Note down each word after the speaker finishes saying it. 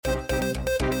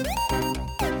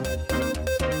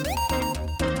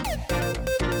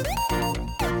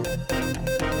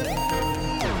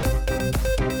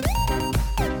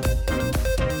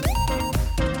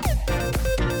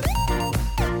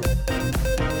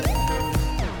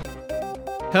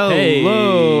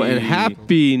Hello and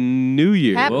Happy New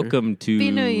Year. Welcome to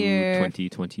New Year.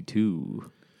 2022.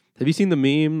 Have you seen the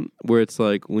meme where it's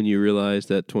like when you realize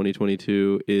that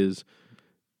 2022 is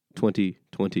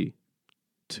 2022?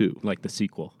 Like the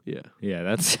sequel. Yeah. Yeah,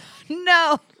 that's...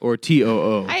 No, Or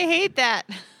TOO. I hate that.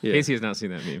 Yeah. Casey has not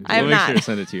seen that meme. I have We'll make not. sure to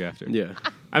send it to you after. Yeah.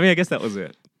 I mean, I guess that was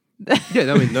it.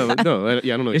 Yeah, I mean, no. I don't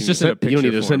know. It's just in a you don't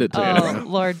need picture to send it to Oh, me.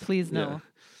 Lord, please no. Yeah.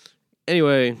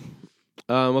 Anyway,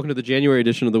 welcome to the January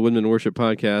edition of the Woodman Worship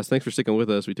Podcast. Thanks for sticking with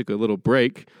us. We took a little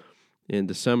break in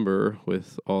December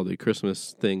with all the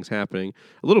Christmas things happening.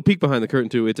 A little peek behind the curtain,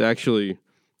 too. It's actually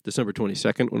December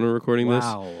 22nd when we're recording this.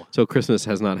 So Christmas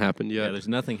has not happened yet. Yeah, there's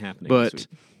nothing happening But this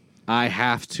week. I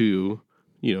have to,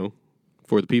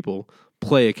 for the people,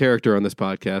 play a character on this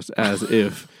podcast as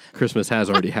if Christmas has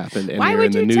already happened and Why we're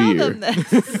would in the you new tell year. them this?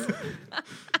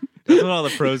 That's what all the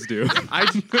pros do.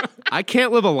 I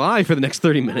can't live a lie for the next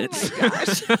 30 minutes. Oh my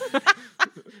gosh.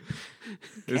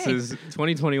 This is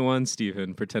 2021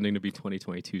 Stephen pretending to be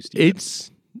 2022 Stephen.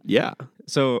 Yeah.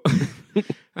 So,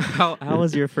 how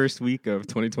was your first week of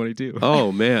 2022?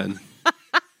 Oh, man.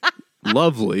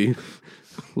 Lovely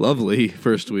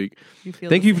first week.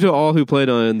 Thank you to all who played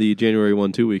on the January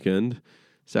 1-2 weekend,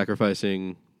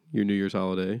 sacrificing your New Year's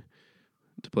holiday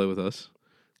to play with us.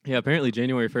 Yeah, apparently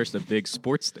January 1st, a big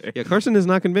sports day. Yeah, Carson is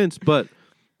not convinced, but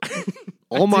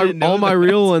all my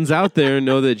real ones out there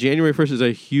know that January 1st is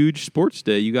a huge sports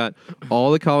day. You got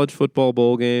all the college football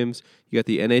bowl games. You got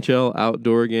the NHL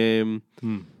outdoor game. I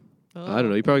don't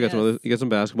know. You probably got you got some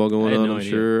basketball going on, I'm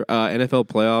sure. NFL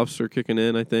playoffs are kicking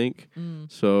in, I think.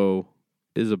 So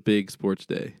it is a big sports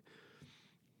day.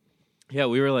 Yeah,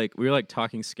 we were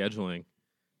talking scheduling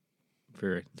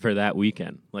for that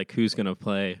weekend. Like who's going to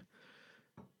play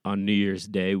on New Year's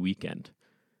Day weekend?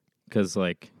 Cuz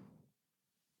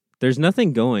there's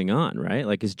nothing going on, right?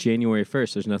 Like it's January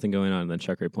 1st, there's nothing going on, and then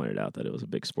Chuck Ray pointed out that it was a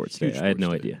big sports day. I had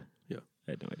no idea. Yeah.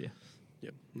 I had no idea. Yeah.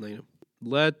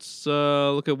 Let's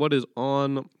look at what is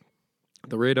on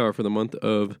the radar for the month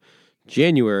of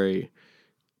January.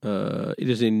 It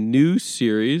is a new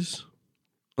series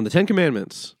on the Ten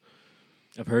Commandments.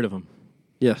 I've heard of them.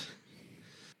 Yes.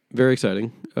 Very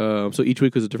exciting. So each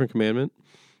week was a different commandment.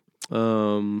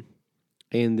 And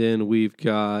then we've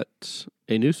got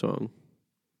a new song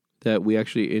that we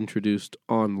actually introduced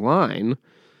online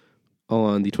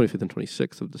on the 25th and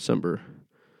 26th of December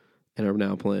and are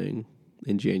now playing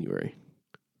in January.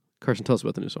 Carson, tell us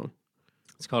about the new song.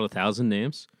 It's called 1,000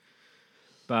 Names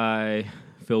by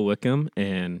Phil Wickham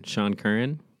and Sean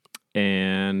Curran.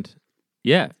 And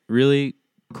yeah, really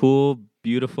cool,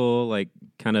 beautiful,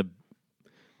 kind of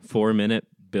 4-minute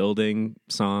building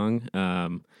song.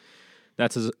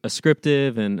 That's a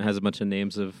scriptive and has a bunch of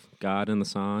names of God in the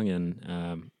song.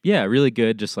 And really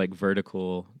good, just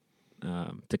vertical,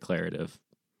 declarative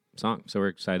song. So we're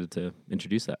excited to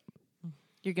introduce that.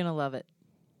 You're going to love it.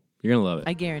 You're going to love it.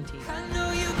 I guarantee. I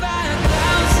know you by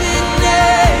 1,000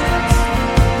 names,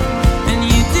 and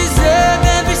you deserve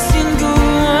every single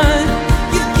one.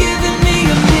 You've given me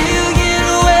a million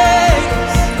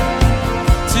ways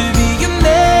to be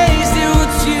amazed at what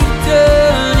you've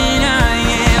done, and I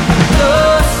am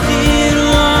lost in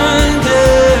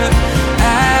wonder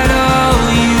at all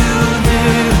you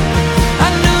do.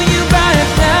 I know you by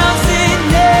 1,000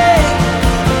 names,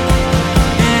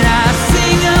 and I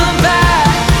sing them back.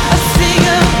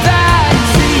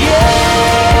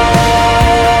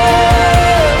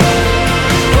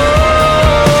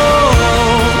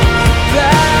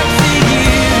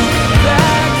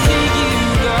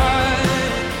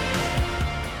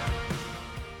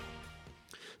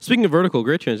 Speaking of vertical,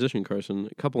 great transition, Carson.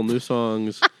 A couple new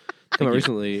songs come out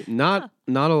recently. Not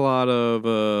a lot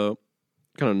of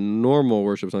kind of normal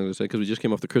worship songs, I say, because we just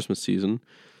came off the Christmas season.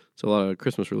 So a lot of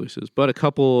Christmas releases. But a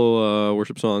couple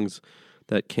worship songs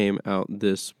that came out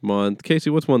this month. Casey,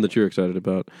 what's one that you're excited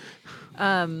about?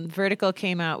 Vertical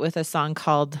came out with a song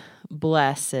called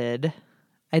Blessed.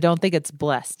 I don't think it's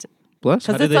Blessed. Blessed?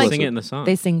 How did it's they like- sing it in the song?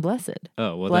 They sing Blessed.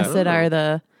 Oh, well, Blessed are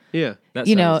the, Yeah. that it's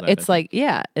sounds that, I think.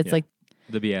 it's Yeah. like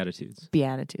The Beatitudes.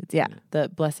 Beatitudes. Yeah. The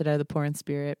blessed are the poor in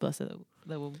spirit. Blessed are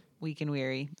the weak and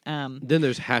weary. Then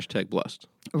there's #blessed.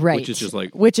 Right. Which is just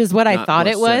which is what I not thought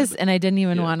it blessed, was, and I didn't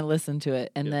even Yeah. want to listen to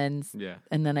it. And Yeah.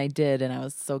 then I did, and I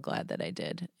was so glad that I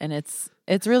did. And it's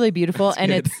really beautiful,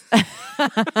 and good.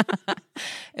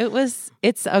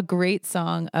 it's a great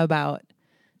song about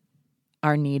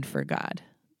our need for God,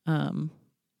 and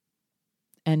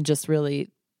just really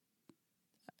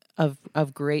of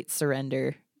great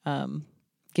surrender,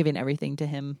 giving everything to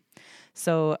Him.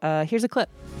 So here's a clip.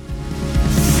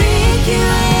 Seek you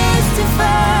is to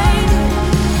find,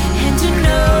 and to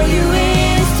know you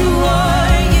is to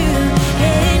warn.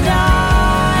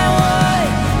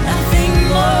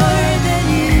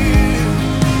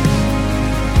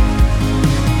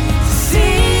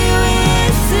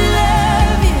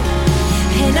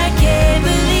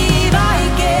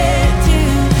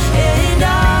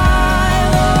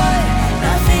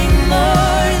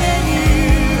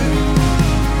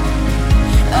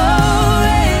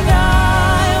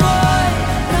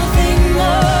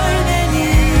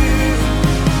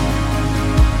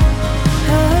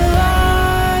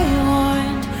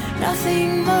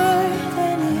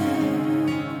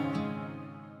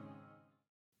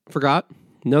 Forgot.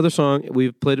 Another song.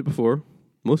 We've played it before.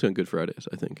 Mostly on Good Fridays,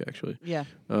 I think, actually. Yeah.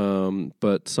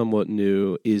 But somewhat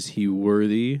new. Is He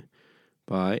Worthy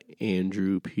by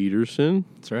Andrew Peterson.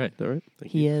 That's right. Is that right?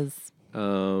 Thank He you. is. I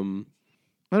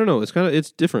don't know.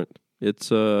 It's different.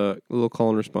 It's a little call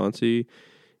and responsey.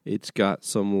 It's got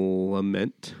some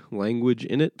lament language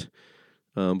in it,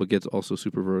 but gets also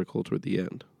super vertical toward the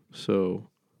end. So,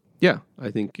 yeah, I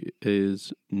think it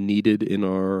is needed in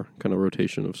our kind of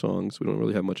rotation of songs. We don't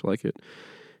really have much like it.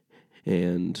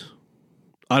 And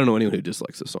I don't know anyone who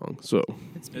dislikes the song, so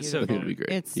It's It's beautiful. so I think it'd be great.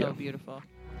 It's Yeah. so beautiful.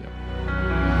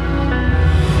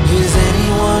 Is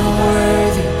anyone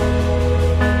worthy?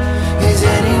 Is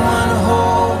anyone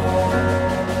whole?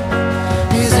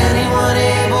 Is anyone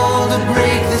able to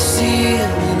break the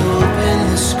seal and open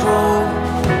the scroll?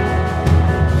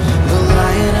 The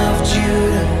Lion of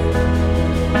Judah,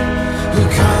 who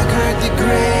conquered the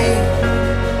grave.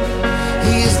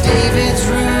 He is David's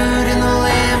root and the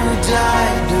Lamb who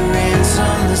died to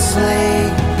ransom the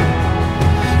slave.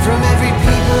 From every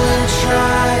people and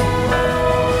tribe,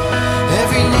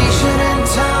 every nation and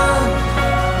tongue,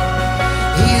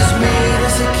 He has made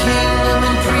us a kingdom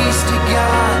and priest to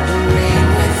God to reign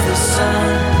with the Son.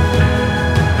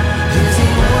 Is He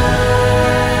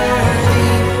worthy?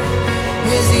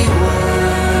 Is He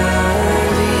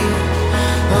worthy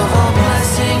of all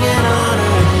blessing and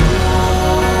honor and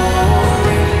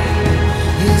glory?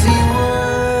 Is He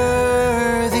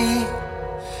worthy?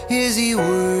 Is He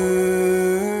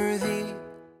worthy?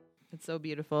 It's so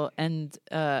beautiful. And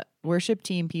worship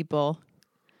team people,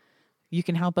 you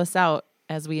can help us out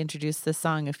as we introduce this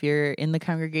song. If you're in the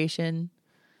congregation,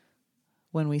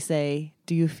 when we say,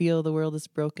 "Do you feel the world is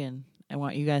broken?" I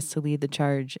want you guys to lead the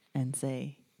charge and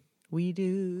say, "We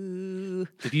do."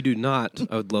 if you do not,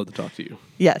 I would love to talk to you.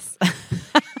 Yes.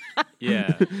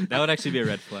 Yeah, that would actually be a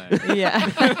red flag. Yeah.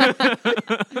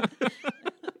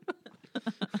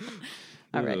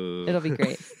 All right. Ooh. It'll be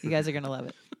great. You guys are going to love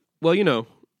it. Well,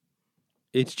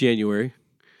 it's January,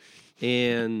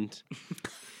 and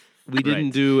we didn't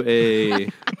Right. do a.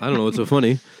 I don't know what's so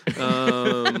funny.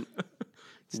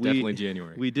 It's definitely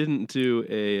January. We didn't do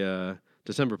a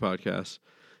December podcast,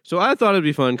 so I thought it'd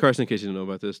be fun, Carson, in case you didn't know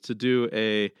about this, to do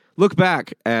a look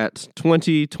back at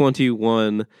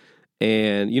 2021,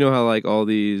 and you know how like all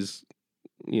these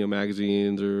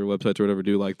magazines or websites or whatever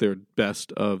do like their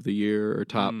best of the year or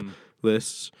top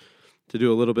lists, to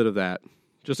do a little bit of that,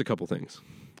 just a couple things.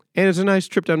 And it's a nice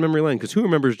trip down memory lane, because who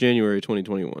remembers January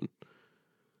 2021?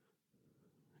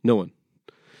 No one.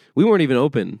 We weren't even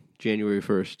open January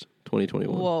 1st,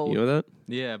 2021. Whoa. You know that?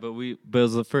 Yeah, but it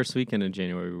was the first weekend in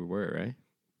January we were, right?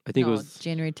 I think No, it was,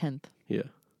 January 10th. yeah.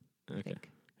 I Okay.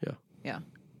 think. Yeah. Yeah.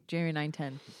 January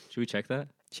 9/10. Should we check that?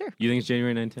 Sure. You think it's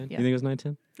January 9/10? Yeah. You think it was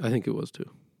 9/10? I think it was too.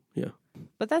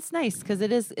 But that's nice because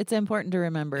it's important to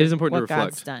remember It is important to what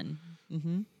God's reflect. done.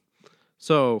 Mm-hmm.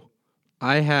 So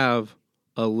I have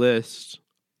a list.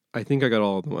 I think I got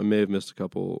all of them. I may have missed a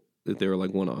couple if they were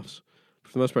like one-offs.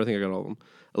 For the most part, I think I got all of them.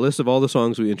 A list of all the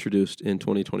songs we introduced in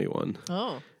 2021.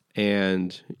 Oh.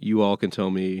 And you all can tell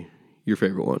me your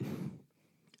favorite one.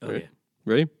 Oh, Right. yeah.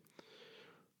 Ready?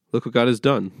 Look What God Has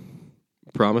Done.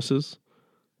 Promises.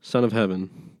 Son of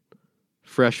Heaven.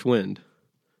 Fresh Wind.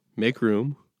 Make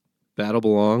Room. Battle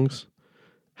Belongs.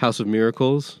 House of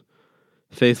Miracles.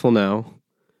 Faithful Now.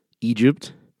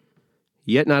 Egypt.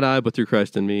 Yet Not I, but Through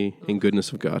Christ in Me. And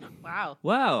Goodness of God. Wow.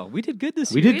 Wow, we did good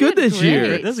this We year. did good this great.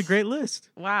 year. That's a great list.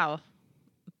 Wow.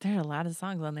 There are a lot of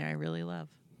songs on there I really love.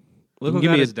 Look You what can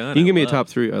God give has me done. You can give me a I top love.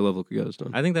 3. I love Look What God Has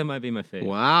Done. I think that might be my favorite.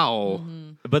 Wow.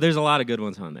 But there's a lot of good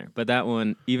ones on there. But that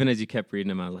one, even as you kept reading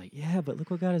them, I was like, yeah, but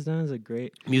Look What God Has Done is a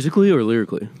great. Musically or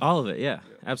lyrically? All of it, yeah,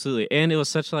 absolutely. And it was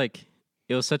such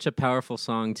a powerful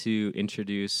song to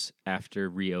introduce after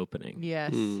reopening.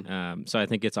 Yes, So I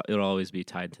think it'll always be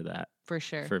tied to that for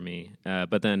sure. for me.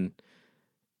 But then,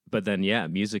 yeah,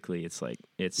 musically, it's So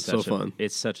such fun.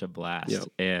 It's such a blast. Yep.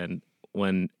 And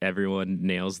when everyone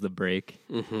nails the break,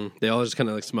 They all just kind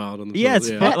of like smiled on themselves. yeah, it's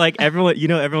fun. Like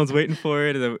everyone's waiting for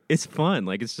it. And it's fun.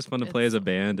 Like it's just fun to play as a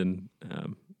band. And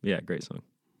yeah, great song.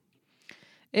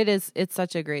 It is. It's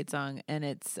such a great song, and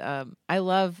it's. I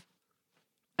love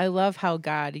how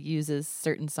God uses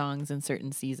certain songs in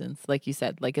certain seasons. Like you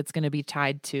said, like it's going to be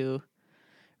tied to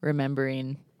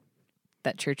remembering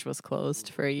that church was closed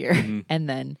for a year, and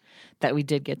then that we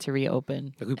did get to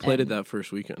reopen. Like we played it And- that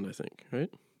first weekend, I think, right?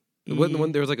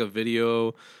 When there was like a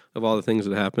video of all the things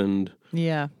that happened,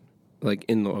 Yeah. like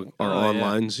in our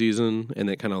online season, and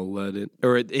it kind of led it,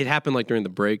 or it happened like during the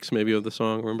breaks maybe of the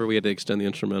song. Remember, we had to extend the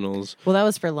instrumentals. Well, that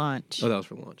was for launch, Oh, that was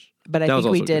for launch. but I that was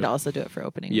think we also did good. also do it for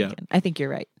opening Yeah. weekend. I think you're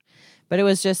right, But it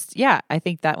was just, yeah, I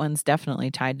think that one's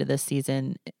definitely tied to this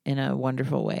season in a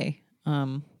wonderful way.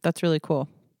 That's really cool.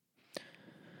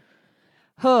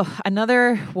 Oh,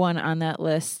 another one on that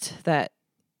list that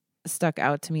stuck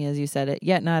out to me as you said it,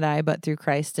 Yet Not I, But Through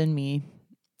Christ in Me,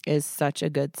 is such a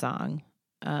good song.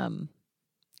 Or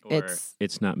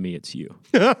it's not me, it's you.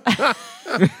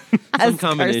 Some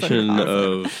combination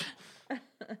of.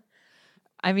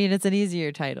 I mean, it's an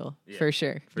easier title for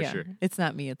sure. For sure. It's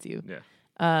not me, it's you.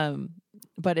 Yeah.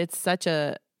 But it's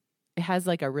it has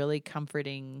like a really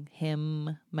comforting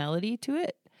hymn melody to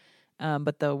it.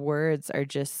 But the words are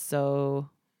just so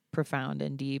profound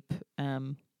and deep,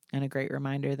 and a great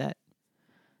reminder that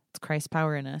it's Christ's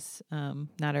power in us,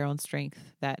 not our own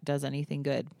strength, that does anything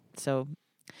good. So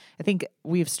I think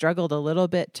we've struggled a little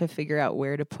bit to figure out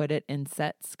where to put it in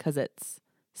sets because it's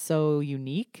so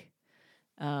unique.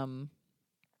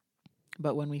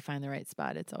 But when we find the right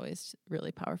spot, it's always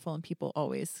really powerful, and people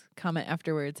always comment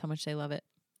afterwards how much they love it.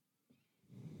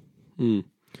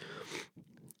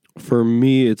 For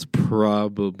me, it's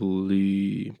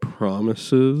probably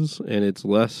Promises, and it's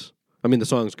less. I mean, the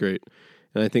song's great,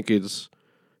 and I think it's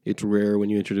rare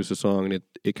when you introduce a song and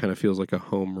it kind of feels like a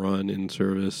home run in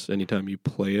service anytime you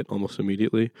play it almost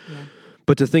immediately. Yeah.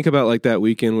 But to think about like that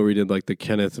weekend where we did like the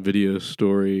Kenneth video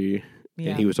story,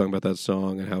 and he was talking about that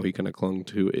song and how he kind of clung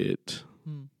to it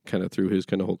kind of through his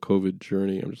kind of whole COVID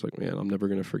journey. I'm just like, man, I'm never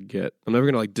going to forget. I'm never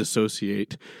going to like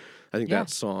dissociate, I think, that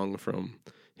song from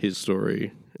his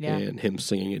story and him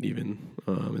singing it even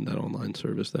in that online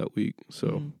service that week.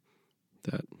 So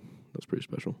that's pretty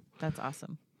special. That's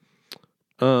awesome.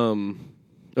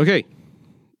 Okay.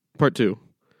 Part 2.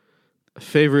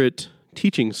 Favorite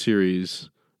teaching series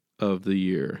of the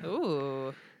year.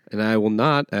 Ooh. And I will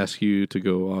not ask you to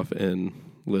go off and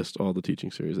list all the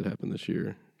teaching series that happened this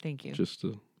year. Thank you.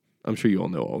 I'm sure you all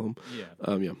know all of them.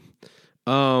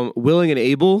 Yeah. Willing and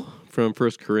Able from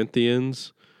 1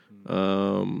 Corinthians.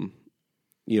 A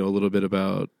little bit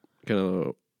about kind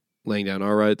of laying down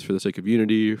our rights for the sake of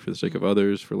unity, for the sake of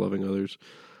others, for loving others.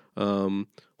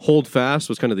 Hold Fast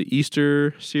was kind of the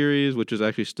Easter series, which is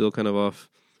actually still kind of off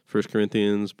 1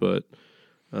 Corinthians, but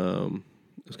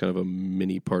it's kind of a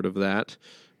mini part of that.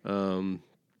 The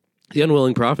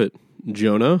Unwilling Prophet,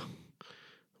 Jonah,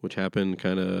 which happened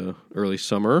kind of early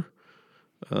summer.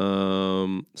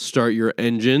 Start Your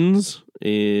Engines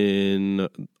in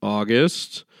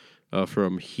August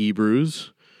from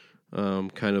Hebrews,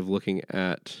 kind of looking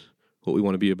at what we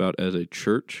want to be about as a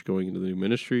church going into the new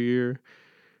ministry year.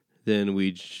 Then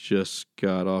we just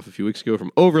got off a few weeks ago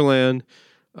from Overland,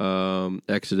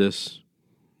 Exodus,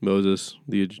 Moses,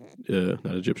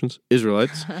 not Egyptians,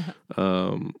 Israelites,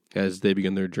 as they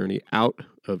begin their journey out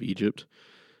of Egypt.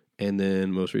 And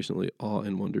then most recently, Awe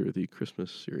and Wonder, the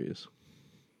Christmas series.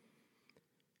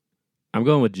 I'm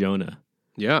going with Jonah.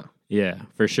 Yeah. Yeah,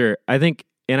 for sure. I think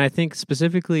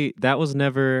specifically that was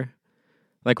never,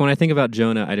 like when I think about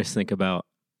Jonah, I just think about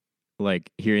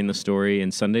like hearing the story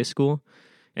in Sunday school.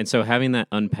 And so having that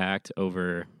unpacked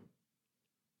over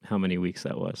how many weeks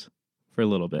that was, for a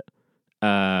little bit,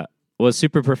 was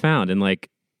super profound and like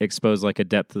exposed like a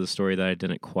depth of the story that I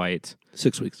didn't quite.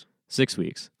 6 weeks. 6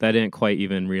 weeks that I didn't quite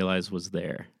even realize was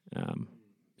there.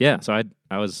 So I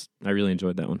really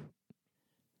enjoyed that one.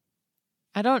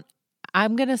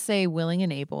 I'm going to say Willing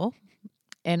and Able,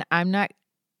 and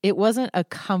it wasn't a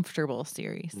comfortable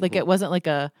series. Like it wasn't like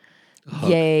a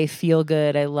yay, feel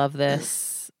good, I love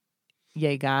this,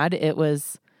 yay God. It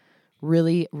was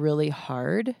really, really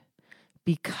hard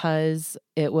because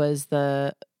it was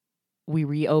we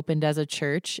reopened as a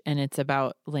church, and it's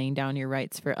about laying down your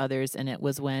rights for others. And it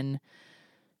was when,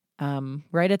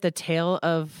 right at the tail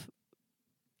of,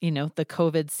 the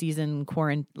COVID season,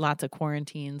 lots of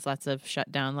quarantines, lots of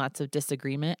shutdown, lots of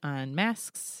disagreement on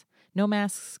masks, no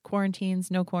masks, quarantines,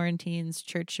 no quarantines,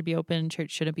 church should be open, church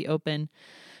shouldn't be open.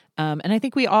 And I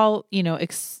think we all,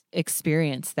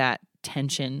 experienced that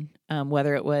tension,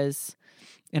 whether it was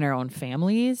in our own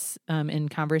families, in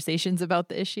conversations about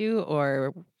the issue,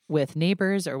 or with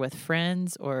neighbors, or with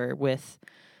friends, or with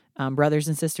brothers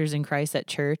and sisters in Christ at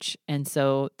church. And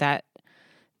so that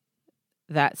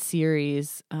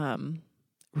series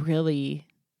really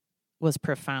was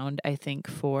profound, I think,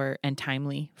 and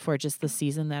timely for just the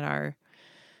season that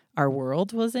our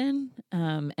world was in,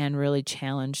 and really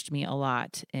challenged me a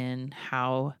lot in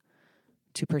how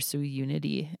to pursue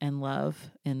unity and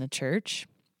love in the church,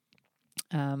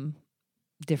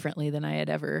 differently than I had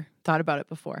ever thought about it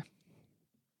before.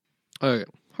 Okay.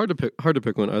 Hard to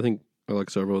pick one. I think I like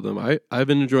several of them. I've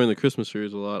been enjoying the Christmas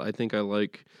series a lot. I think I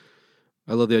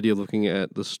love the idea of looking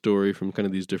at the story from kind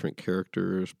of these different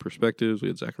characters' perspectives. We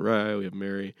had Zechariah, we have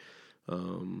Mary,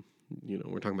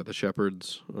 we're talking about the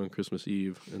Shepherds on Christmas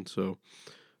Eve, and so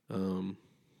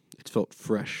it's felt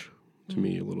fresh to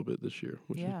me a little bit this year,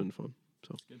 which has been fun.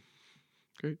 So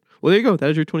great. Well, there you go. That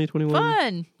is your 2021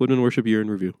 Fun. Woodman Worship Year in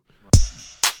Review.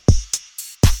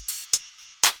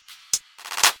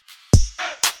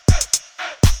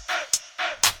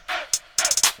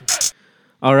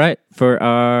 All right, for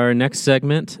our next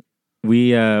segment, we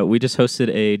just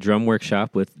hosted a drum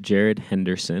workshop with Jared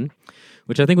Henderson,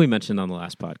 which I think we mentioned on the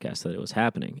last podcast that it was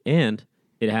happening, and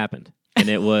it happened, and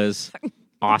it was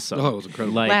awesome. Oh, it was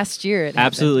incredible. Like, Last year it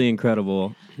absolutely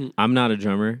incredible. I'm not a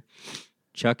drummer.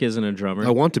 Chuck isn't a drummer.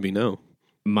 I want to be, no.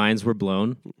 Minds were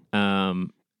blown.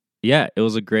 Yeah, it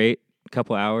was a great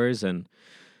couple hours, and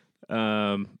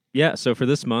so for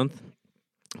this month,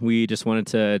 we just wanted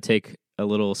to take a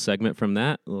little segment from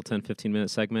that, a little 10, 15-minute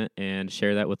segment, and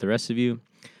share that with the rest of you.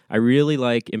 I really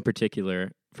like, in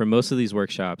particular, for most of these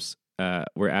workshops,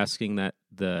 we're asking that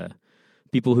the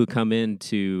people who come in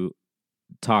to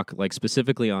talk like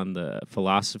specifically on the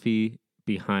philosophy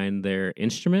behind their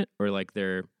instrument or like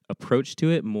their approach to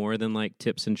it more than like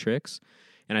tips and tricks.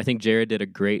 And I think Jared did a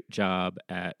great job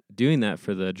at doing that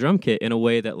for the drum kit in a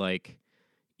way that, like,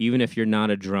 even if you're not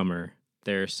a drummer,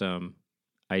 there are some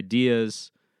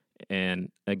ideas and,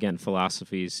 again,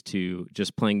 philosophies to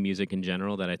just playing music in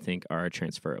general that I think are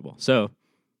transferable. So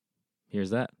here's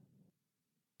that.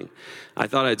 I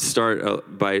thought I'd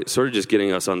start by sort of just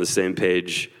getting us on the same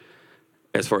page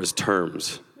as far as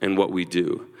terms and what we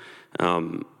do.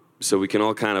 So we can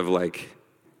all kind of like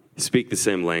speak the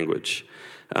same language.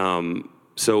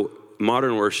 So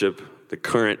modern worship, the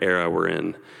current era we're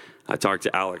in, I talked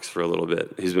to Alex for a little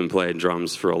bit. He's been playing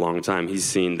drums for a long time. He's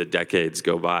seen the decades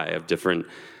go by of different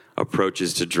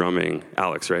approaches to drumming.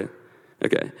 Alex, right?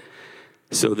 Okay.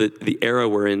 So the era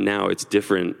we're in now, it's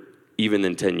different even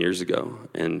than 10 years ago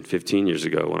and 15 years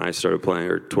ago when I started playing,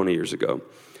 or 20 years ago.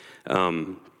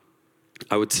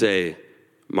 I would say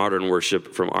modern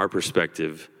worship from our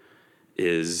perspective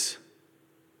is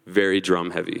very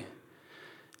drum heavy.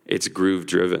 It's groove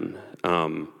driven.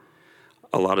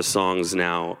 A lot of songs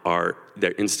now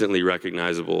they're instantly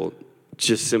recognizable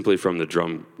just simply from the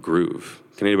drum groove.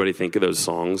 Can anybody think of those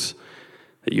songs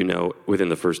that you know within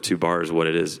the first two bars what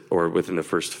it is, or within the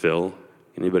first fill?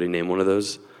 Anybody name one of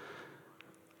those?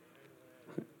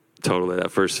 Totally,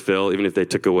 that first fill, even if they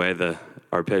took away the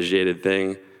arpeggiated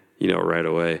thing, you know right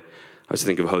away. I was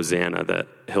thinking of Hosanna, that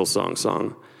Hillsong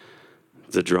song.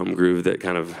 It's a drum groove that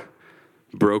kind of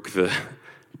broke the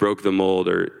mold,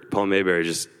 or Paul Mayberry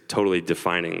just totally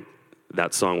defining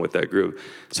that song with that groove.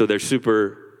 So they're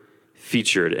super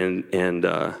featured and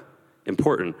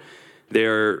important.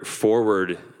 They're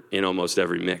forward in almost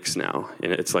every mix now,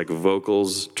 and it's like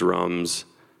vocals, drums,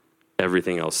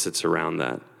 everything else sits around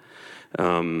that.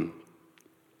 And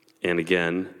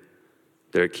again,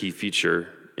 they're a key feature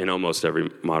in almost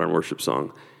every modern worship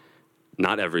song.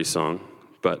 Not every song,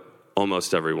 but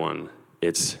almost every one.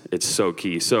 It's so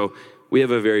key. So we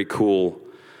have a very cool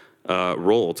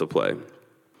role to play.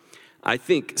 I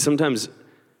think sometimes,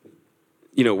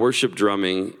 worship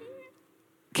drumming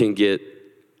can get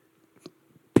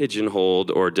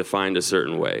pigeonholed or defined a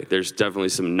certain way. There's definitely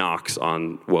some knocks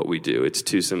on what we do. It's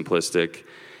too simplistic.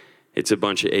 It's a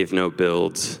bunch of eighth note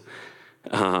builds.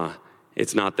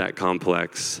 It's not that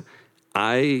complex.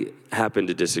 I happen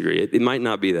to disagree. It might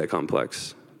not be that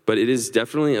complex, but it is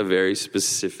definitely a very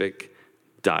specific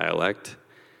dialect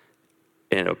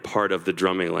and a part of the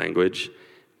drumming language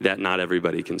that not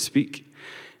everybody can speak.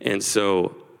 And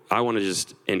so I want to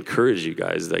just encourage you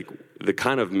guys, like the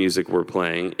kind of music we're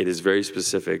playing, it is very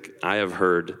specific. I have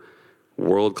heard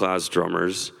world-class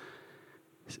drummers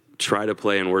try to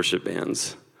play in worship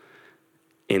bands,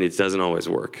 and it doesn't always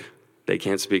work. They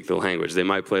can't speak the language. They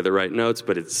might play the right notes,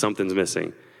 but something's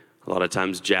missing. A lot of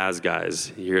times jazz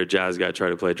guys, you hear a jazz guy try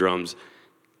to play drums.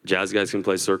 Jazz guys can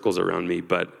play circles around me,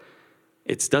 but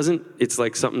it's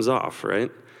like something's off,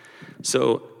 right?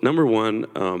 So number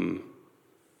one,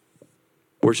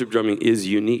 worship drumming is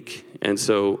unique. And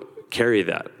so carry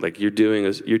that. Like you're doing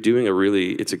it's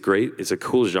a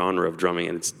cool genre of drumming,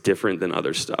 and it's different than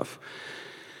other stuff.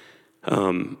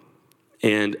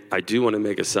 And I do want to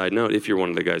make a side note, if you're one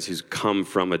of the guys who's come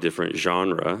from a different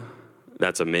genre,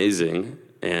 that's amazing.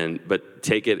 But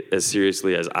take it as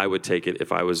seriously as I would take it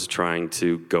if I was trying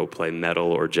to go play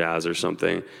metal or jazz or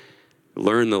something.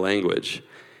 Learn the language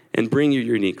and bring your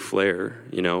unique flair,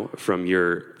 from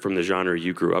the genre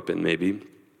you grew up in maybe.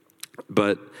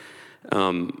 But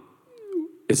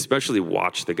especially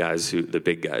watch the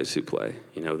big guys who play,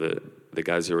 the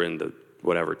guys who are in the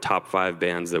top 5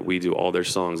 bands that we do all their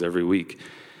songs every week.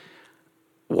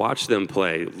 watch them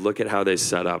play, look at how they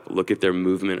set up, look at their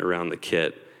movement around the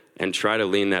kit, and try to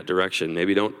lean that direction.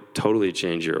 Maybe don't totally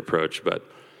change your approach, but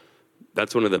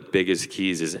that's one of the biggest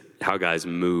keys is how guys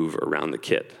move around the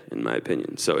kit, in my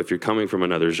opinion. So if you're coming from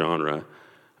another genre,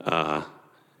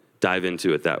 dive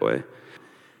into it that way.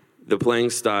 The playing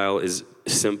style is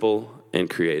simple and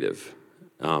creative.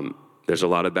 There's a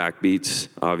lot of backbeats,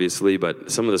 obviously,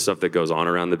 but some of the stuff that goes on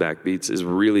around the backbeats is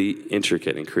really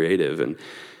intricate and creative. And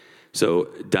so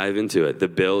dive into it.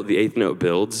 The eighth note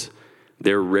builds,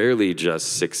 they're rarely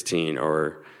just 16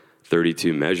 or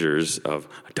 32 measures of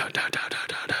da, da, da, da,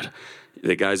 da, da.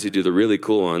 The guys who do the really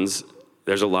cool ones,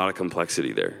 there's a lot of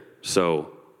complexity there.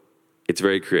 So it's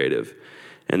very creative.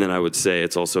 And then I would say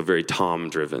it's also very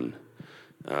tom-driven.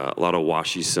 A lot of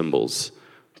washy cymbals,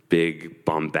 big,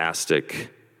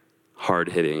 bombastic,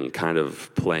 hard-hitting kind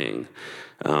of playing,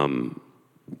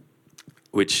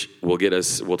 which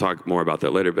we'll talk more about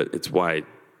that later, but it's why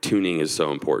tuning is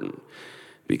so important,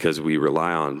 because we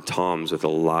rely on toms with a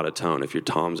lot of tone. If your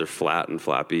toms are flat and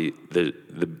flappy,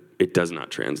 it does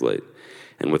not translate.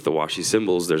 And with the washy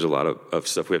cymbals, there's a lot of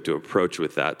stuff we have to approach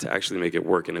with that to actually make it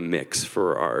work in a mix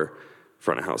for our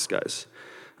front of house guys.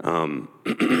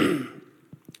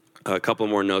 A couple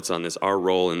more notes on this, our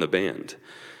role in the band.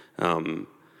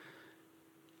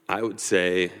 I would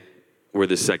say we're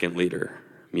the second leader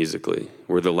musically.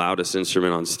 We're the loudest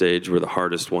instrument on stage. We're the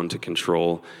hardest one to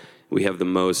control. We have the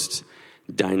most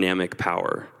dynamic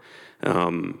power.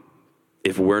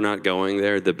 If we're not going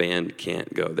there, the band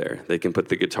can't go there. They can put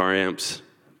the guitar amps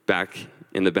back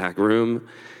in the back room.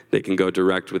 They can go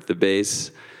direct with the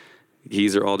bass.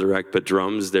 Keys are all direct, but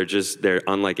drums, they're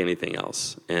unlike anything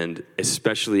else. And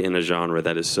especially in a genre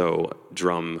that is so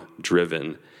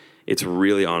drum-driven, it's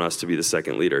really on us to be the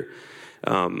second leader.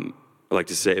 I like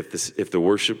to say if the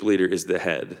worship leader is the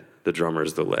head, the drummer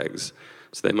is the legs.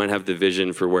 So they might have the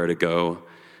vision for where to go,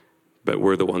 but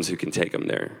we're the ones who can take them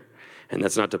there. And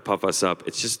that's not to puff us up.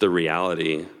 It's just the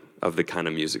reality of the kind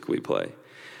of music we play.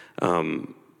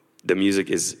 The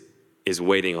music is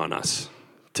waiting on us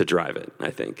to drive it,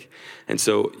 I think. And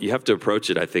so you have to approach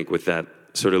it, I think, with that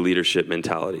sort of leadership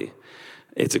mentality.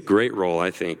 It's a great role,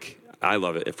 I think. I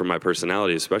love it for my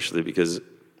personality, especially because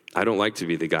I don't like to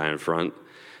be the guy in front.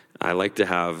 I like to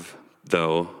have,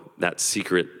 though, that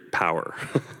secret power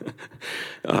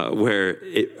where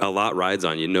a lot rides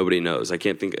on you. Nobody knows. I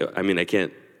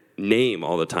can't name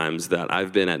all the times that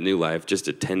I've been at New Life just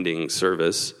attending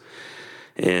service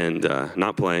and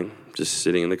not playing, just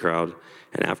sitting in the crowd.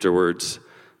 And afterwards,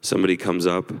 somebody comes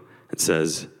up and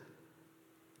says,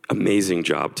 amazing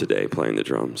job today playing the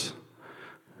drums.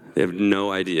 They have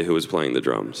no idea who was playing the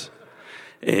drums.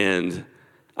 And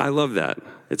I love that.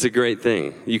 It's a great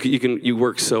thing. You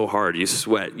work so hard, you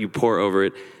sweat, you pour over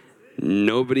it.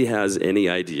 Nobody has any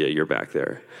idea you're back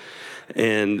there.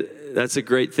 And that's a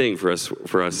great thing for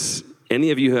us.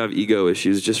 Any of you who have ego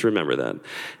issues, just remember that.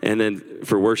 And then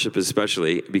for worship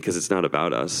especially, because it's not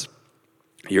about us.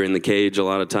 You're in the cage a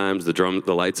lot of times,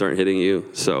 the lights aren't hitting you,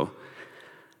 so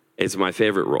it's my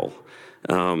favorite role.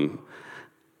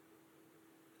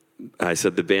 I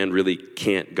said the band really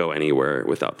can't go anywhere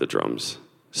without the drums,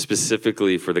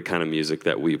 specifically for the kind of music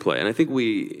that we play. And I think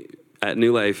at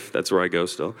New Life, that's where I go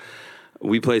still,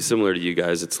 we play similar to you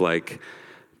guys. It's like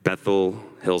Bethel,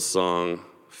 Hillsong,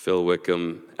 Phil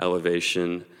Wickham,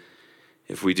 Elevation.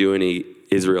 If we do any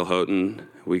Israel Houghton,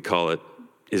 we call it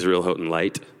Israel Houghton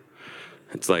Light.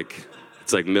 It's like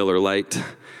Miller Lite.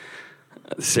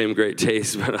 Same great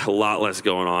taste, but a lot less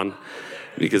going on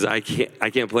because I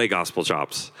can't play gospel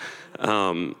chops.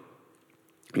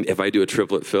 If I do a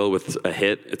triplet fill with a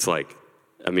hit, it's like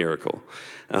a miracle.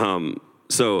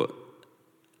 So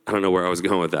I don't know where I was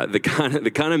going with that. The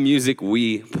kind of music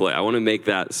we play, I want to make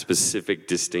that specific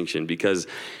distinction because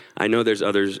I know there's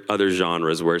other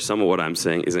genres where some of what I'm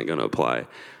saying isn't going to apply.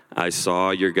 I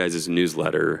saw your guys'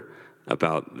 newsletter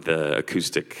about the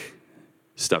acoustic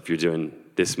stuff you're doing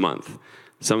this month.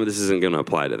 Some of this isn't going to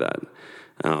apply to that.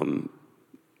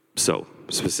 So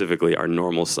specifically our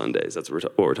normal Sundays, that's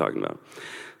what we're talking about.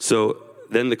 So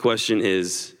then the question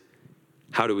is,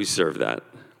 how do we serve that?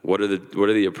 What are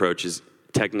the approaches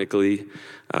technically?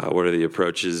 What are the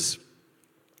approaches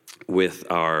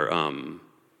with our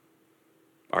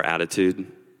attitude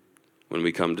when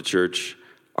we come to church?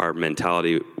 Our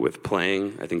mentality with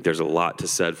playing. I think there's a lot to be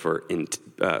said for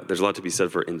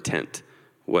intent.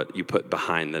 What you put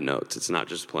behind the notes. It's not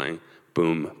just playing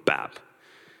boom bap.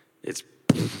 It's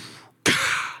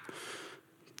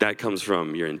that comes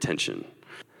from your intention.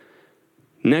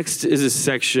 Next is a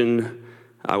section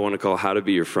I want to call "How to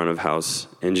Be Your Front of House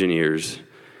Engineer's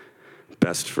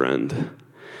Best Friend."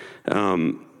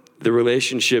 the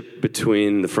relationship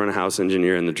between the front of house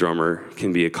engineer and the drummer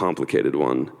can be a complicated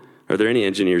one. Are there any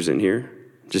engineers in here?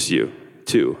 Just you?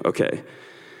 2, okay.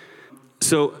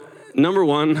 So number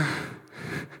one,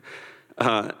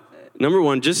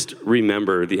 just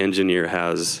remember the engineer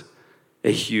has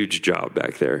a huge job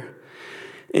back there.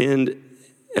 And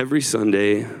every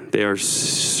Sunday, they are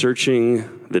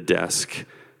searching the desk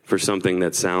for something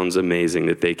that sounds amazing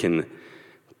that they can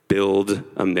build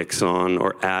a mix on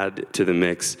or add to the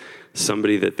mix,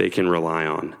 somebody that they can rely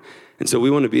on. And so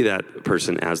we want to be that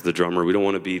person as the drummer. We don't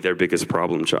want to be their biggest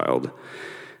problem child.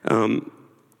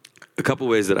 A couple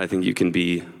ways that I think you can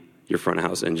be your front of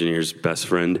house engineer's best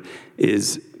friend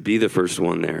is be the first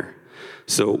one there.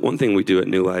 So one thing we do at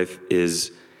New Life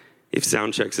is if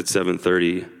sound check's at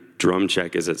 7:30, drum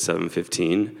check is at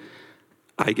 7:15,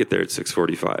 I get there at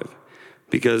 6:45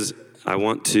 because I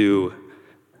want to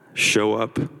show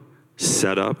up,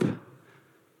 set up,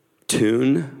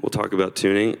 tune. We'll talk about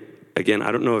tuning. Again,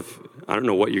 I don't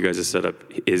know what your guys' setup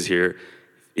is here,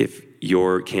 if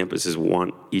your campuses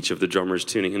want each of the drummers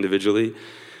tuning individually.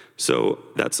 So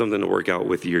that's something to work out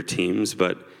with your teams.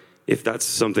 But if that's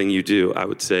something you do, I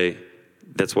would say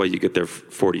that's why you get there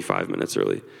 45 minutes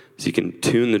early. So you can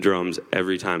tune the drums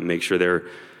every time, make sure they're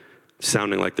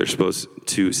sounding like they're supposed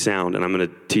to sound. And I'm going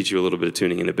to teach you a little bit of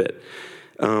tuning in a bit.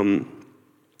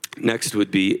 Next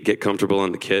would be get comfortable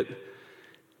on the kit.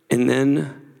 And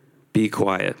then be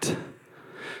quiet.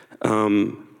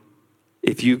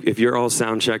 If you're all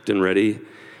sound checked and ready,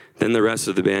 then the rest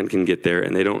of the band can get there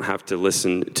and they don't have to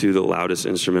listen to the loudest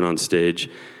instrument on stage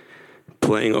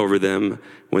playing over them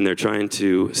when they're trying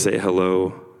to say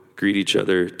hello, greet each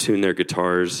other, tune their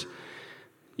guitars.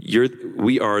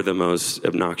 We are the most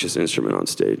obnoxious instrument on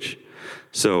stage.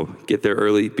 So get there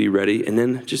early, be ready, and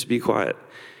then just be quiet.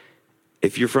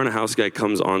 If your front of house guy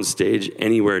comes on stage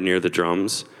anywhere near the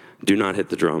drums, do not hit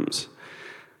the drums.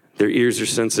 Their ears are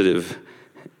sensitive,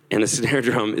 and a snare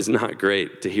drum is not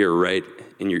great to hear right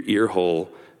in your ear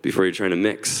hole before you're trying to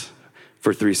mix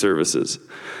for 3 services.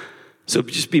 So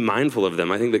just be mindful of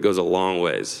them. I think that goes a long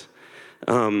ways.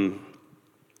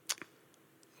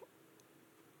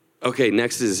 Okay,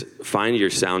 next is find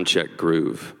your sound check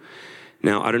groove.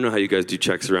 Now, I don't know how you guys do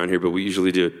checks around here, but we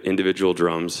usually do individual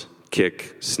drums,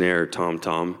 kick, snare,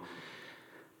 tom-tom.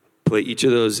 Play each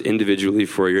of those individually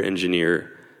for your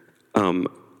engineer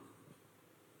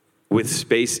with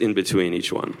space in between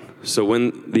each one. So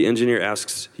when the engineer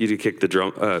asks you to kick the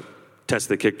drum, test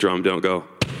the kick drum, don't go.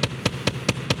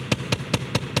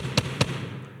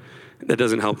 That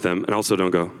doesn't help them, and also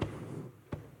don't go.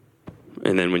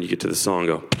 And then when you get to the song,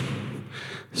 go.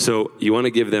 So you want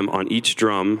to give them on each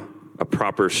drum a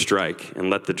proper strike and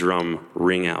let the drum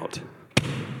ring out.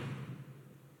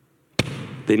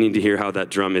 They need to hear how that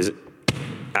drum is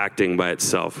acting by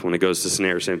itself. When it goes to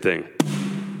snare, same thing.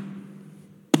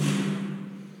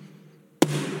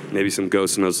 Maybe some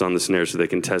ghost notes on the snare so they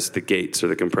can test the gates or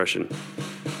the compression.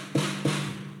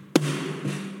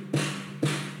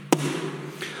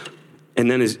 And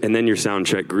then your sound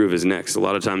check groove is next. A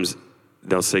lot of times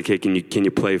they'll say, "Okay, can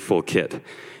you play full kit?"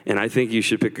 And I think you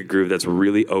should pick a groove that's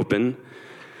really open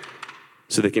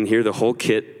so they can hear the whole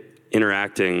kit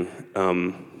interacting.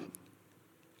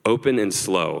 Open and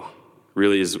slow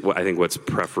really is what I think what's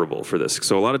preferable for this.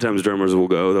 So a lot of times drummers will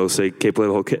go, they'll say, "Okay, play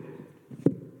the whole kit."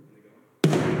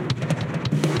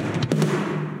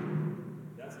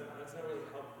 That's not really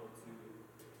helpful to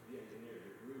the engineer.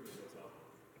 The groove is what's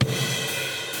helpful.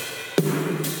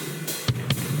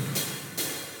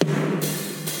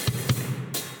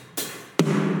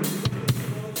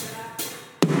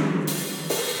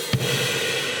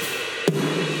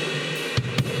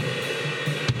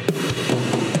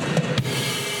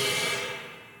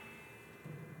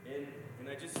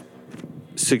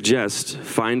 Suggest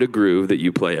find a groove that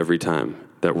you play every time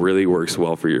that really works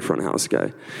well for your front house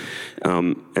guy,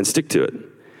 and stick to it.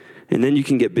 And then you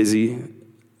can get busy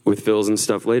with fills and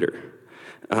stuff later.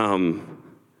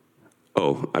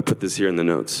 I put this here in the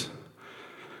notes.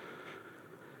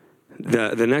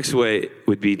 The next way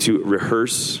would be to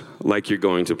rehearse like you're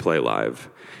going to play live.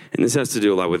 And this has to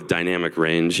do a lot with dynamic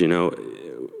range. You know,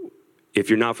 if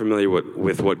you're not familiar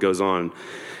with what goes on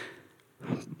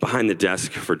behind the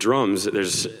desk for drums,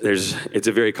 it's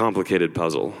a very complicated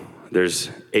puzzle.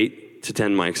 There's 8 to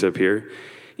 10 mics up here.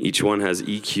 Each one has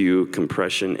EQ,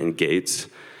 compression, and gates.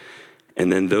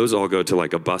 And then those all go to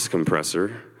like a bus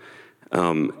compressor.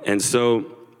 And so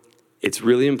it's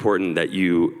really important that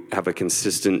you have a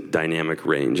consistent dynamic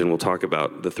range. And we'll talk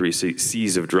about the 3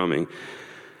 C's of drumming.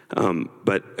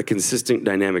 But a consistent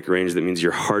dynamic range, that means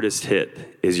your hardest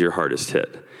hit is your hardest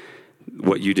hit.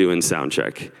 What you do in sound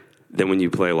check. then when you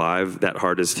play live, that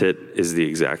hardest hit is the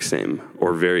exact same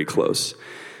or very close.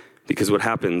 Because what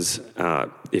happens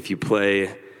if you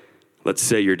play, let's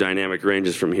say your dynamic range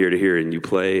is from here to here, and you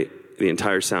play the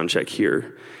entire sound check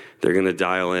here, they're going to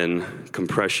dial in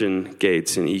compression,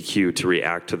 gates, and EQ to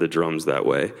react to the drums that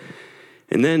way.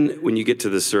 And then when you get to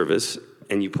the service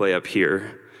and you play up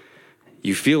here,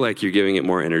 you feel like you're giving it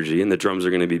more energy, and the drums are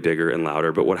going to be bigger and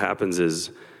louder. But what happens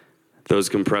is those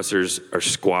compressors are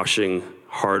squashing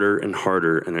harder and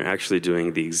harder, and they're actually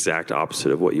doing the exact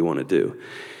opposite of what you want to do.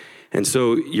 And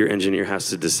so your engineer has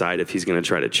to decide if he's going to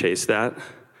try to chase that,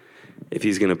 if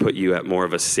he's going to put you at more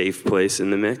of a safe place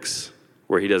in the mix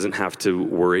where he doesn't have to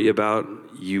worry about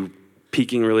you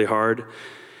peaking really hard,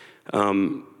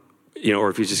 or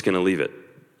if he's just going to leave it.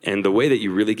 And the way that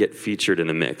you really get featured in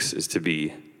a mix is to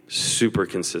be super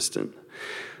consistent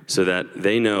so that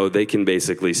they know they can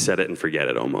basically set it and forget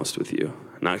it almost with you.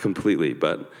 Not completely,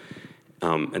 but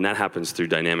and that happens through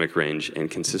dynamic range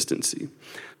and consistency.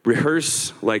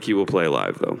 Rehearse like you will play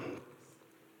live, though.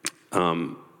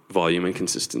 Volume and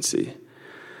consistency.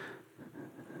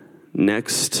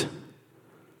 Next,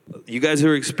 you guys who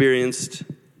are experienced,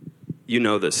 you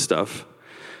know this stuff.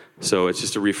 So it's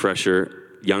just a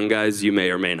refresher. Young guys, you may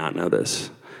or may not know this,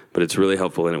 but it's really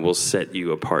helpful, and it will set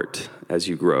you apart as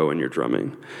you grow in your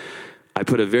drumming. I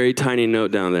put a very tiny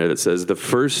note down there that says the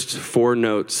first 4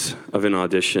 notes of an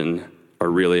audition are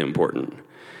really important.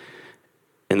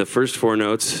 And the first 4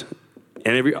 notes,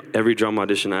 and every drum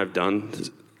audition I've done,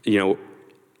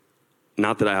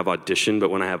 not that I have auditioned, but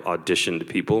when I have auditioned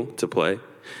people to play,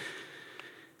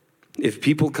 if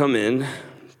people come in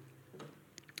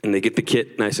and they get the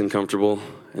kit nice and comfortable,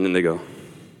 and then they go,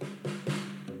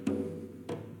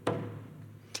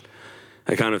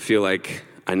 I kind of feel like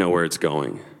I know where it's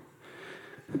going.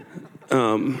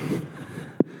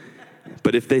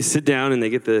 But if they sit down and they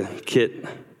get the kit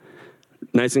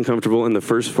nice and comfortable, and the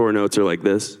first 4 notes are like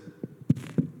this,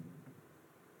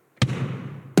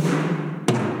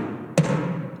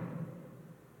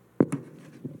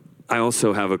 I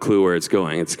also have a clue where it's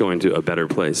going. It's going to a better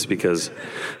place because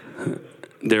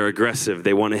they're aggressive.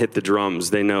 They want to hit the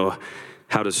drums. They know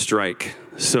how to strike.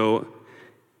 So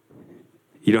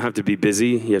you don't have to be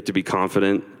busy. You have to be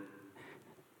confident.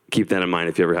 Keep that in mind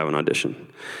if you ever have an audition.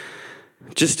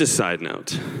 Just a side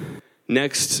note.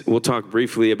 Next, we'll talk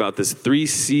briefly about this 3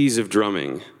 C's of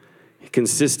drumming.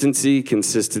 Consistency,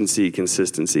 consistency,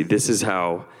 consistency. This is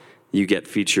how you get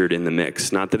featured in the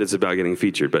mix. Not that it's about getting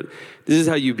featured, but this is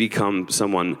how you become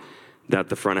someone that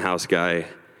the front of house guy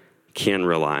can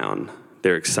rely on.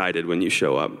 They're excited when you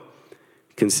show up.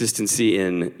 Consistency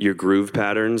in your groove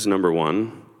patterns, number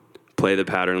 1. Play the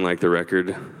pattern like the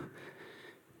record.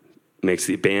 Makes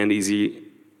the band easy.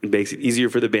 Makes it easier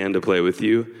for the band to play with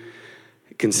you.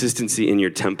 Consistency in your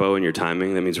tempo and your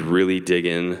timing. That means really dig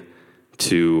in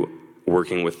to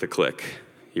working with the click.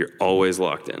 You're always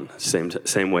locked in,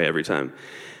 same way every time.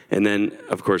 And then,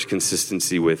 of course,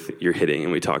 consistency with your hitting,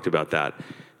 and we talked about that.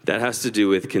 That has to do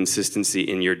with consistency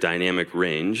in your dynamic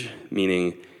range,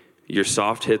 meaning your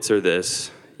soft hits are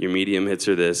this, your medium hits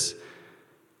are this,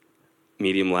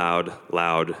 medium loud,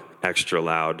 loud, extra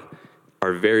loud,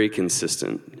 are very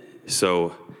consistent.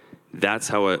 So that's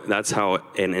how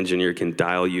an engineer can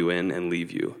dial you in and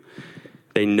leave you.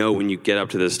 They know when you get up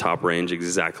to this top range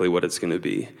exactly what it's going to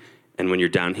be. And when you're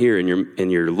down here in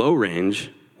your low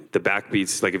range, the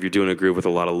backbeats, like if you're doing a groove with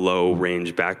a lot of low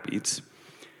range backbeats,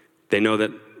 they know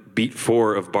that beat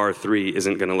 4 of bar 3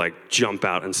 isn't going to like jump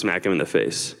out and smack him in the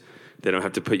face. They don't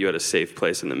have to put you at a safe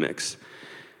place in the mix.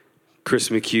 Chris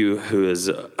McHugh, who is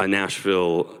a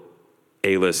Nashville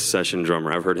A-list session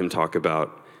drummer, I've heard him talk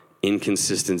about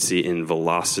inconsistency in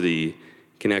velocity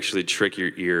can actually trick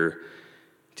your ear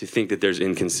to think that there's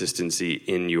inconsistency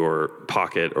in your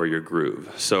pocket or your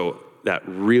groove. So that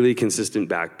really consistent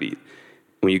backbeat,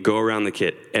 when you go around the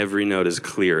kit, every note is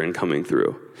clear and coming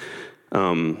through.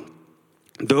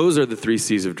 Those are the 3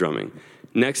 C's of drumming.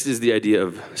 Next is the idea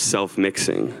of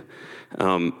self-mixing.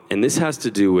 And this has to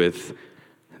do with,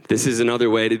 this is another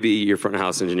way to be your front of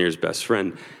house engineer's best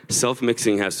friend.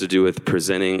 Self-mixing has to do with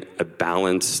presenting a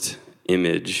balanced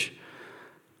image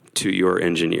to your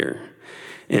engineer.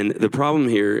 And the problem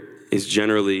here is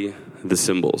generally the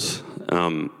cymbals.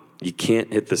 You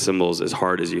can't hit the cymbals as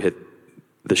hard as you hit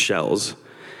the shells.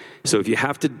 So if you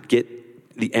have to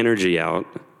get the energy out,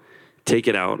 take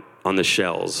it out on the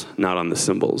shells, not on the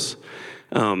cymbals.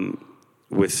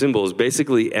 With cymbals,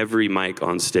 basically every mic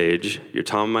on stage, your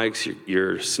tom mics,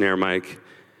 your snare mic,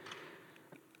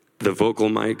 the vocal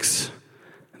mics,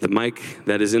 the mic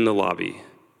that is in the lobby,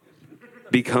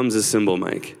 becomes a cymbal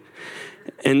mic.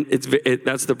 And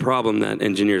that's the problem that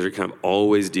engineers are kind of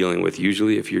always dealing with.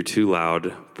 Usually, if you're too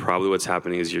loud, probably what's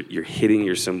happening is you're hitting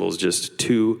your cymbals just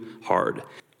too hard.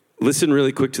 Listen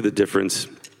really quick to the difference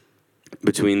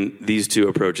between these two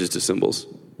approaches to cymbals.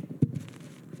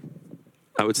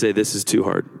 I would say this is too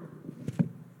hard.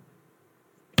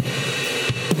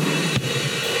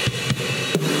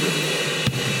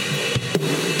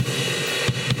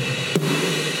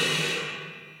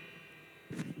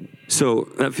 So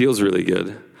that feels really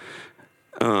good,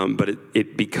 but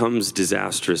it becomes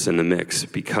disastrous in the mix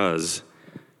because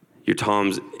your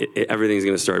toms, everything's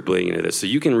going to start bleeding into this. So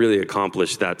you can really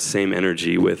accomplish that same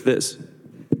energy with this.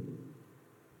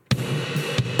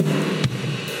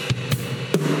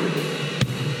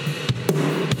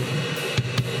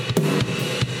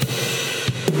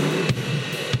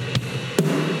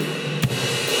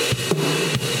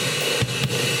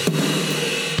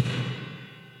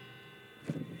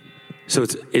 So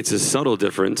it's a subtle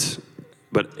difference,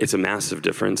 but it's a massive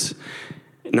difference.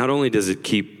 Not only does it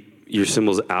keep your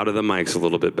cymbals out of the mics a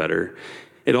little bit better,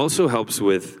 it also helps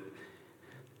with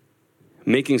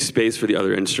making space for the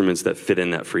other instruments that fit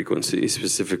in that frequency,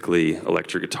 specifically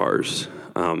electric guitars.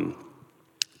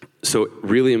 So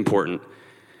really important.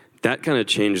 That kind of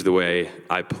changed the way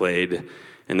I played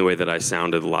and the way that I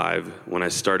sounded live when I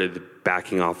started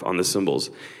backing off on the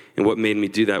cymbals. And what made me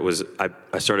do that was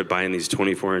I started buying these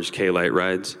 24-inch K-Lite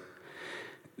rides.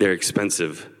 They're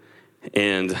expensive.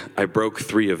 And I broke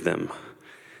 3 of them.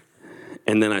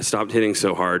 And then I stopped hitting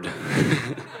so hard.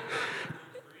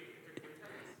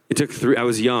 It took 3. I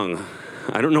was young.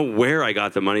 I don't know where I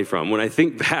got the money from. When I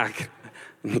think back,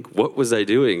 what was I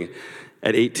doing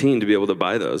at 18 to be able to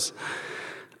buy those?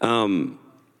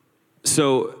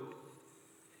 So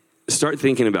start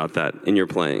thinking about that in your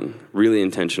playing, really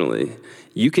intentionally.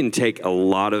 You can take a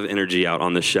lot of energy out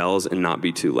on the shells and not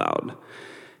be too loud,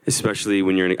 especially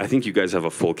when I think you guys have a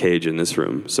full cage in this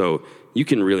room, so you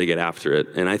can really get after it.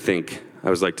 And I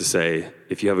always like to say,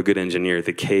 if you have a good engineer,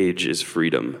 the cage is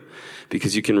freedom,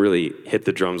 because you can really hit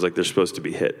the drums like they're supposed to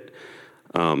be hit.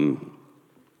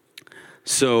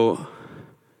 So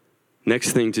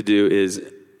next thing to do is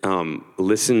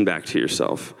listen back to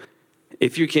yourself.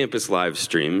 If your campus live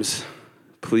streams,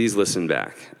 please listen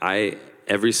back.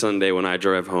 Every Sunday when I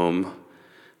drive home,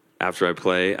 after I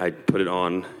play, I put it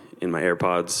on in my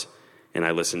AirPods, and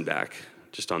I listen back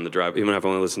just on the drive. Even if I've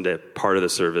only listened to part of the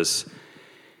service,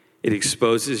 it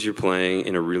exposes your playing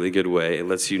in a really good way. It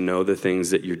lets you know the things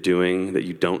that you're doing that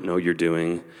you don't know you're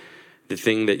doing. The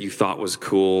thing that you thought was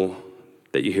cool,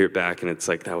 that you hear it back, and it's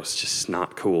like, that was just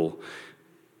not cool.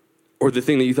 Or the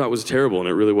thing that you thought was terrible, and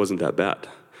it really wasn't that bad.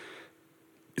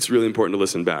 It's really important to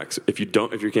listen back. So if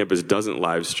your campus doesn't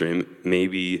live stream,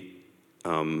 maybe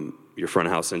your front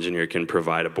of house engineer can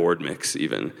provide a board mix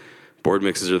even. Board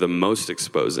mixes are the most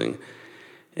exposing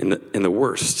and the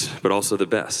worst, but also the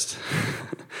best.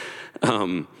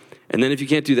 And then if you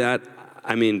can't do that,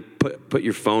 put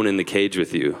your phone in the cage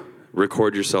with you.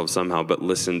 Record yourself somehow, but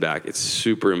listen back. It's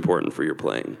super important for your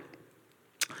playing.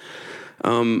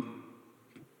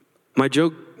 My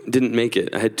joke didn't make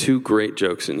it. I had 2 great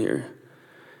jokes in here.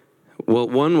 Well,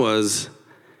 one was,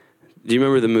 do you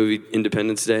remember the movie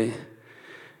Independence Day?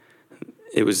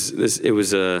 It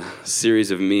was a series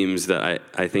of memes that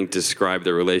I think describe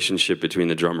the relationship between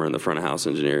the drummer and the front of house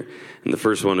engineer. And the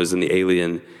first one was in the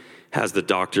Alien, has the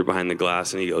doctor behind the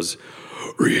glass, and he goes,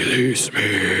 "Release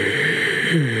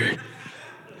me."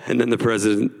 And then the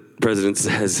president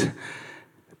says,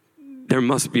 "There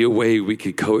must be a way we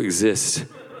could coexist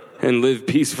and live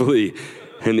peacefully."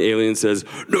 And the alien says,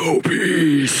 "No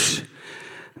peace."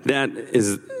 That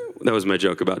was my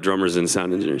joke about drummers and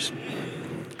sound engineers.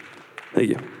 Thank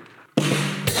you.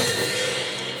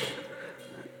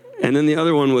 And then the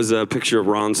other one was a picture of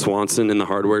Ron Swanson in the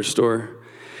hardware store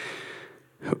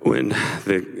when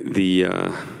the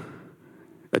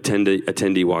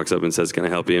attendee walks up and says, "Can I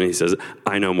help you?" And he says,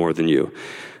 "I know more than you."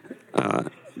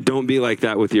 Don't be like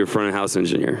that with your front of house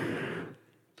engineer.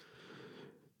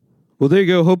 Well, there you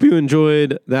go. Hope you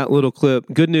enjoyed that little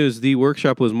clip. Good news, the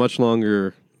workshop was much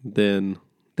longer than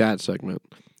that segment,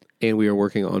 and we are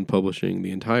working on publishing the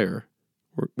entire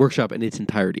workshop in its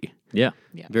entirety. Yeah.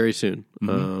 Very soon,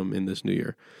 in this new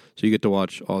year. So you get to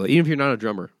watch all that. Even if you're not a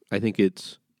drummer, I think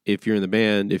if you're in the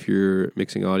band, if you're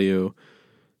mixing audio,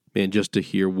 man, just to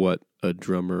hear what a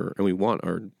drummer, and we want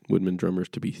our woodman drummers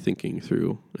to be thinking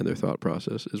through and their thought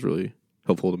process is really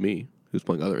helpful to me, who's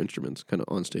playing other instruments kind of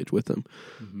on stage with them.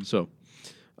 So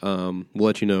we'll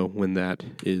let you know when that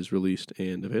is released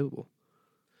and available.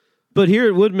 But here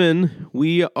at Woodman,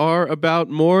 we are about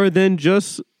more than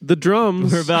just the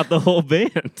drums. We're about the whole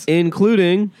band.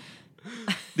 Including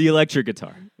The electric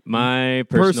guitar. My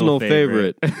personal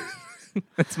favorite.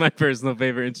 That's my personal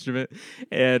favorite instrument.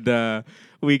 And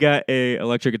we got a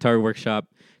electric guitar workshop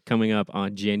coming up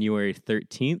on January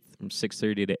 13th from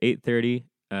 6:30 to 8:30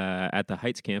 at the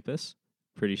Heights campus.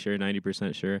 Pretty sure,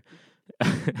 90% sure.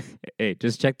 Hey,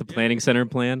 just check the planning center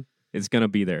plan. It's going to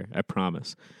be there, I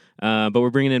promise. But we're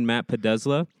bringing in Matt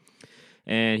Podesla,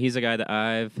 and he's a guy that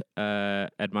I've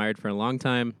admired for a long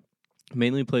time.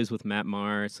 Mainly plays with Matt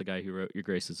Maher. It's the guy who wrote Your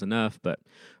Grace Is Enough, but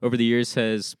over the years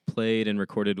has played and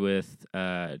recorded with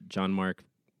John Mark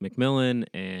McMillan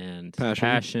and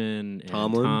Passion and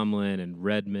Tomlin and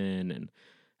Redman.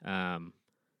 And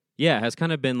has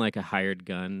kind of been like a hired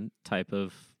gun type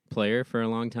of player for a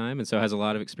long time, and so has a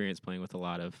lot of experience playing with a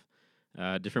lot of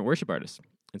different worship artists.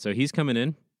 And so he's coming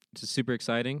in, which is super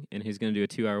exciting, and he's going to do a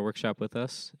 2-hour workshop with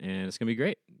us, and it's going to be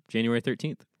great. January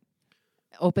 13th.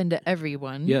 Open to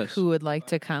everyone who would like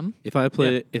to come. If I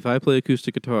play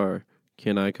acoustic guitar,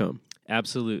 can I come?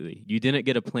 Absolutely. You didn't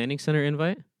get a planning center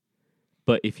invite,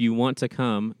 but if you want to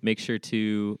come, make sure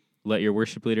to let your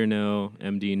worship leader know,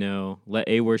 MD know, let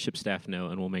a worship staff know,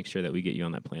 and we'll make sure that we get you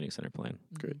on that planning center plan.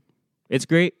 Great. It's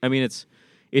great. I mean, it's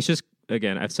just,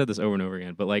 again, I've said this over and over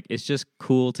again, but like it's just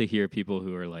cool to hear people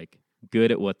who are like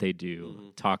good at what they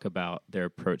do talk about their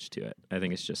approach to it. I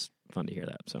think it's just fun to hear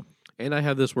that. So. And I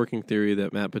have this working theory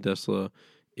that Matt Podesla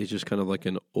is just kind of like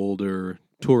an older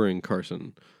touring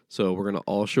Carson. So we're going to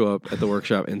all show up at the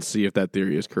workshop and see if that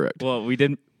theory is correct. Well, we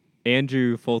did.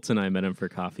 Andrew Foltz and I met him for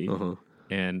coffee.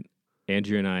 And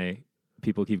Andrew and I,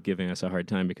 people keep giving us a hard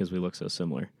time because we look so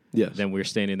similar. Yes. Then we're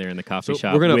standing there in the coffee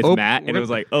shop we're gonna with Matt, and it was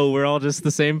like, oh, we're all just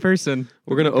the same person.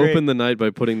 We're going to open the night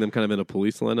by putting them kind of in a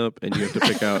police lineup, and you have to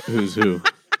pick out who's who.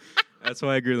 That's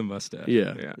why I grew the mustache.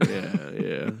 Yeah.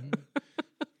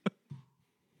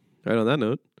 All right, on that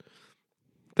note,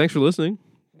 thanks for listening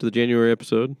to the January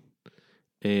episode.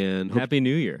 And Happy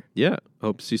New Year. Yeah.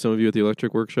 Hope to see some of you at the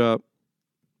electric workshop.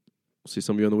 See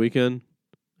some of you on the weekend.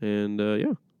 And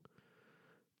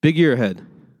big year ahead.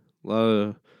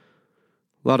 A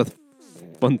lot of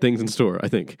fun things in store, I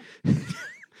think.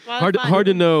 Hard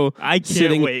to know. I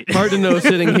can't wait. Hard to know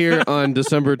sitting here on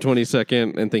December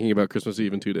 22nd and thinking about Christmas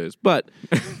Eve in 2 days. But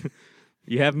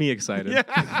you have me excited.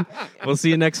 We'll see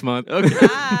you next month. Okay.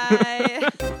 Bye.